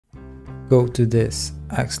go to this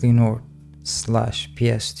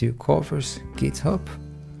axlinord/ps2 covers GitHub,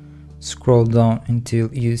 scroll down until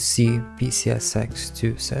you see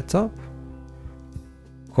PCSX2 setup,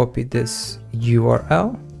 copy this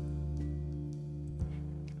URL.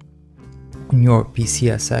 In your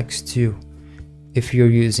PCSX2, if you're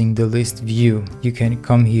using the list view, you can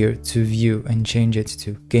come here to view and change it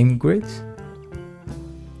to game grid.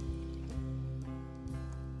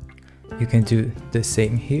 You can do the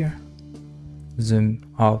same here, zoom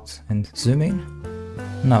out and zoom in.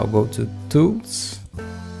 Now go to tools,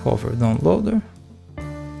 cover downloader,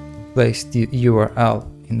 place the URL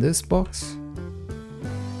in this box,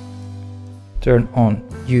 turn on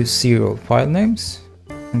use serial file names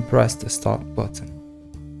and press the start button.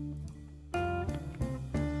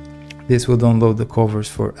 This will download the covers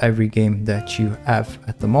for every game that you have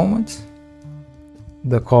at the moment.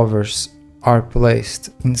 The covers are placed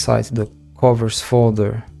inside the covers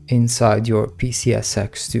folder inside your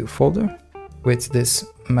PCSX2 folder. With this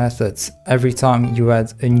method, every time you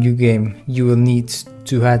add a new game, you will need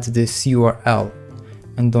to add this URL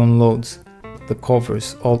and download the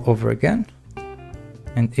covers all over again.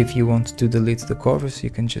 And if you want to delete the covers, you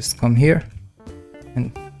can just come here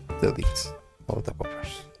and delete all the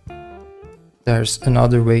covers. There's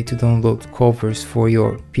another way to download covers for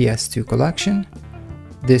your PS2 collection.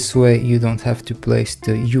 This way you don't have to place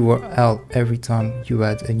the URL every time you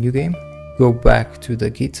add a new game. Go back to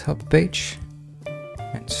the GitHub page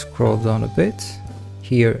and scroll down a bit.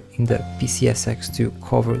 Here in the PCSX2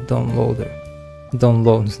 cover downloader,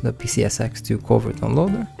 download the PCSX2 cover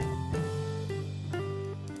downloader.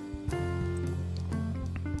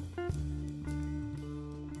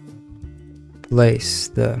 Place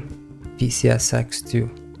the PCSX2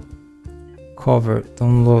 cover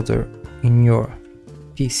downloader in your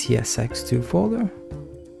PCSX2 folder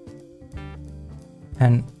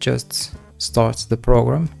and just start the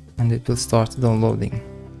program, and it will start downloading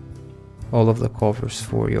all of the covers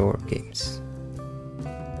for your games.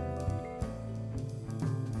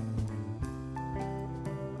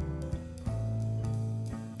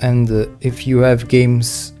 And if you have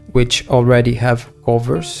games which already have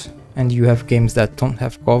covers and you have games that don't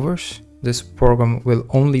have covers, this program will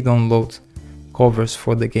only download covers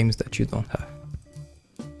for the games that you don't have.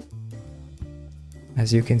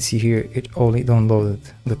 As you can see here, it only downloaded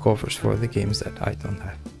the covers for the games that I don't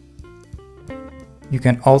have. You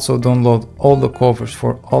can also download all the covers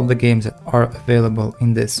for all the games that are available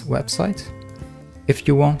in this website if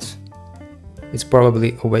you want. It's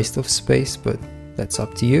probably a waste of space, but that's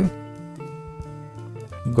up to you.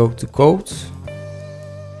 Go to code,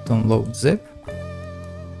 download zip.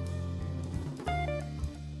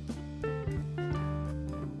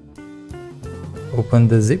 Open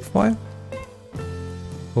the zip file.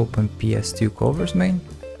 Open PS2 covers main.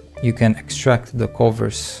 You can extract the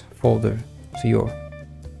covers folder to your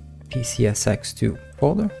PCSX2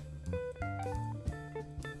 folder.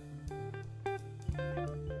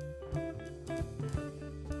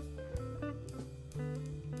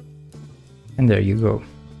 And there you go.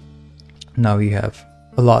 Now you have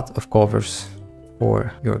a lot of covers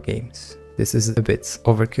for your games. This is a bit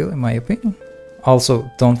overkill in my opinion. Also,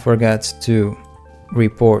 don't forget to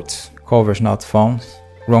report covers not found,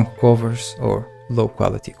 wrong covers or low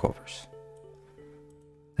quality covers.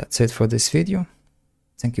 That's it for this video.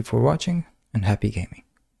 Thank you for watching and happy gaming.